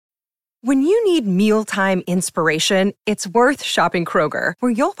When you need mealtime inspiration, it's worth shopping Kroger,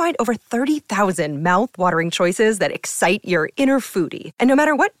 where you'll find over 30,000 mouth-watering choices that excite your inner foodie. And no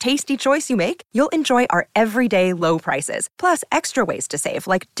matter what tasty choice you make, you'll enjoy our everyday low prices, plus extra ways to save,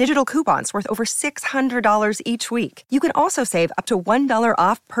 like digital coupons worth over $600 each week. You can also save up to $1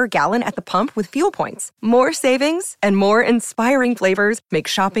 off per gallon at the pump with fuel points. More savings and more inspiring flavors make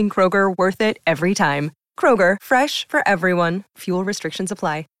shopping Kroger worth it every time. Kroger, fresh for everyone. Fuel restrictions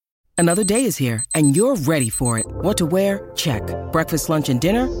apply. Another day is here, and you're ready for it. What to wear? Check. Breakfast, lunch, and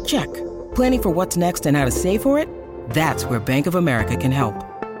dinner? Check. Planning for what's next and how to save for it? That's where Bank of America can help.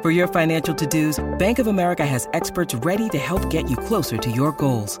 For your financial to-dos, Bank of America has experts ready to help get you closer to your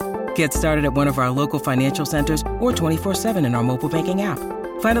goals. Get started at one of our local financial centers or 24/7 in our mobile banking app.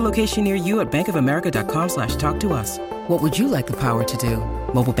 Find a location near you at bankofamerica.com/talktous. What would you like the power to do?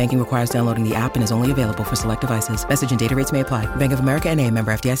 Mobile banking requires downloading the app and is only available for select devices. Message and data rates may apply. Bank of America N.A.,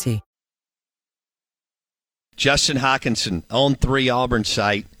 member FDIC. Justin Hokanson on 3 Auburn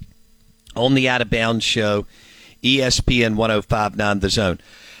site, on the Out of Bounds show, ESPN 105.9 The Zone.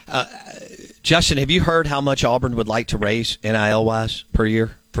 Justin, have you heard how much Auburn would like to raise NIL-wise per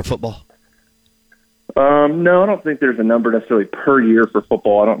year for football? No, I don't think there's a number necessarily per year for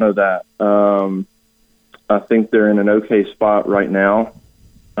football. I don't know that. I think they're in an okay spot right now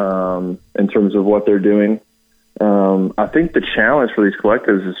in terms of what they're doing. I think the challenge for these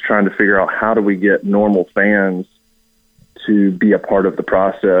collectives is trying to figure out how do we get normal fans to be a part of the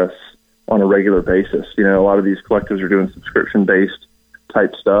process on a regular basis. You know, a lot of these collectives are doing subscription-based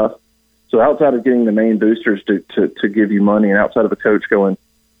type stuff. So outside of getting the main boosters to give you money, and outside of a coach going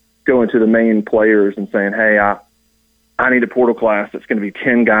to the main players and saying, hey, I need a portal class that's going to be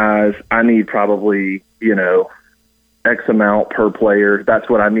 10 guys. I need probably, X amount per player. That's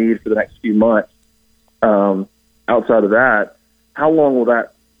what I need for the next few months. Outside of that, how long will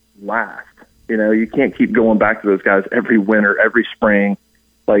that last? You can't keep going back to those guys every winter, every spring.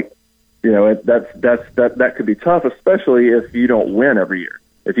 That could be tough, especially if you don't win every year.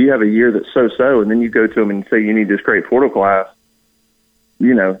 If you have a year that's so-so, and then you go to them and say you need this great portal class,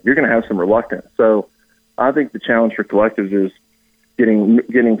 you're going to have some reluctance. So I think the challenge for collectives is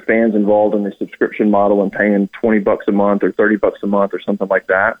getting fans involved in the subscription model and paying $20 a month or $30 a month or something like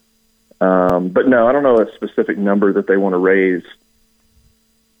that. But no, I don't know a specific number that they want to raise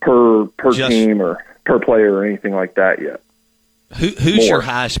per team or per player or anything like that yet. Who's your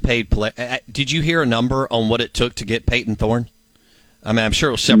highest paid player? Did you hear a number on what it took to get Peyton Thorne? I mean, I'm sure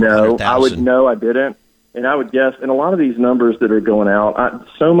it was several hundred thousand. I didn't. And I would guess, and a lot of these numbers that are going out,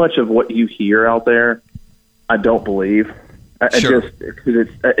 so much of what you hear out there, I don't believe. Sure.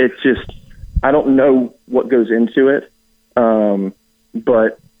 It's just, I don't know what goes into it.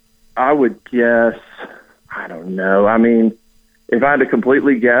 But I would guess, I don't know. I mean, if I had to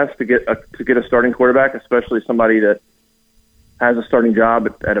completely guess to get a starting quarterback, especially somebody that has a starting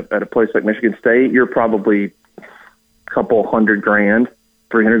job at a place like Michigan State, you're probably a couple $100,000,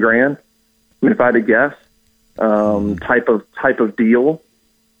 $300,000. I mean, if I had to guess, type of deal,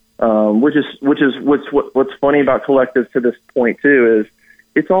 which is what's funny about collectives to this point too is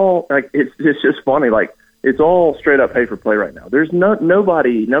it's all like it's just funny, like it's all straight up pay for play right now. There's none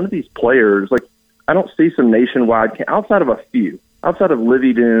of these players, like I don't see some nationwide outside of a few, outside of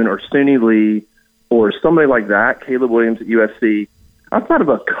Livy Doon or Suni Lee or somebody like that, Caleb Williams at USC. Outside of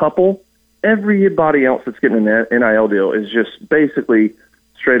a couple, everybody else that's getting an NIL deal is just basically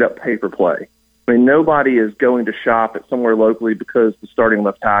straight up pay for play. I mean, nobody is going to shop at somewhere locally because the starting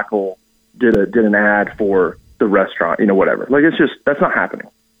left tackle did an ad for the restaurant, whatever. Like that's not happening.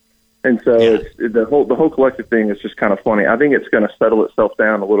 And so it's, the whole collective thing is just kind of funny. I think it's going to settle itself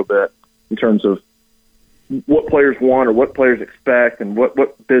down a little bit in terms of what players want or what players expect and what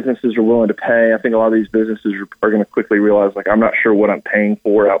businesses are willing to pay. I think a lot of these businesses are going to quickly realize, like, I'm not sure what I'm paying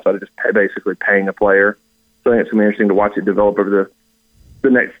for outside of just basically paying a player. So I think it's going to be interesting to watch it develop over the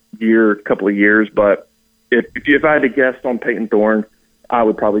next year, couple of years. But if I had to guess on Peyton Thorne, I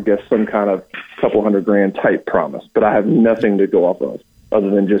would probably guess some kind of couple $100,000 type promise. But I have nothing to go off of other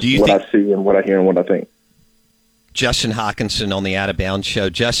than just what I see and what I hear and what I think. Justin Hokanson on the Out of Bounds show.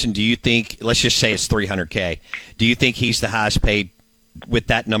 Justin, do you think, let's just say it's $300K, do you think he's the highest paid with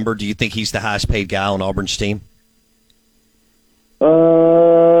that number? Do you think he's the highest paid guy on Auburn's team?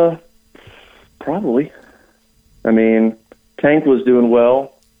 Probably. I mean, Tank was doing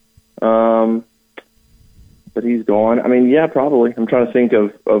well, but he's gone. I mean, yeah, probably. I'm trying to think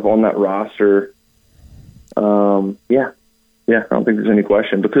of on that roster. Yeah, I don't think there's any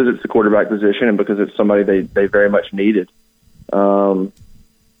question because it's the quarterback position and because it's somebody they very much needed. Yeah,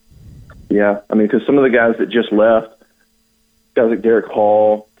 I mean, because some of the guys that just left, guys like Derek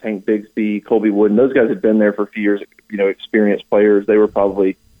Hall, Tank Bigsby, Colby Wooden. Those guys had been there for a few years, experienced players. They were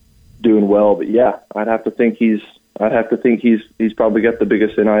probably doing well. But, yeah, I'd have to think he's probably got the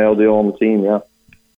biggest NIL deal on the team, yeah.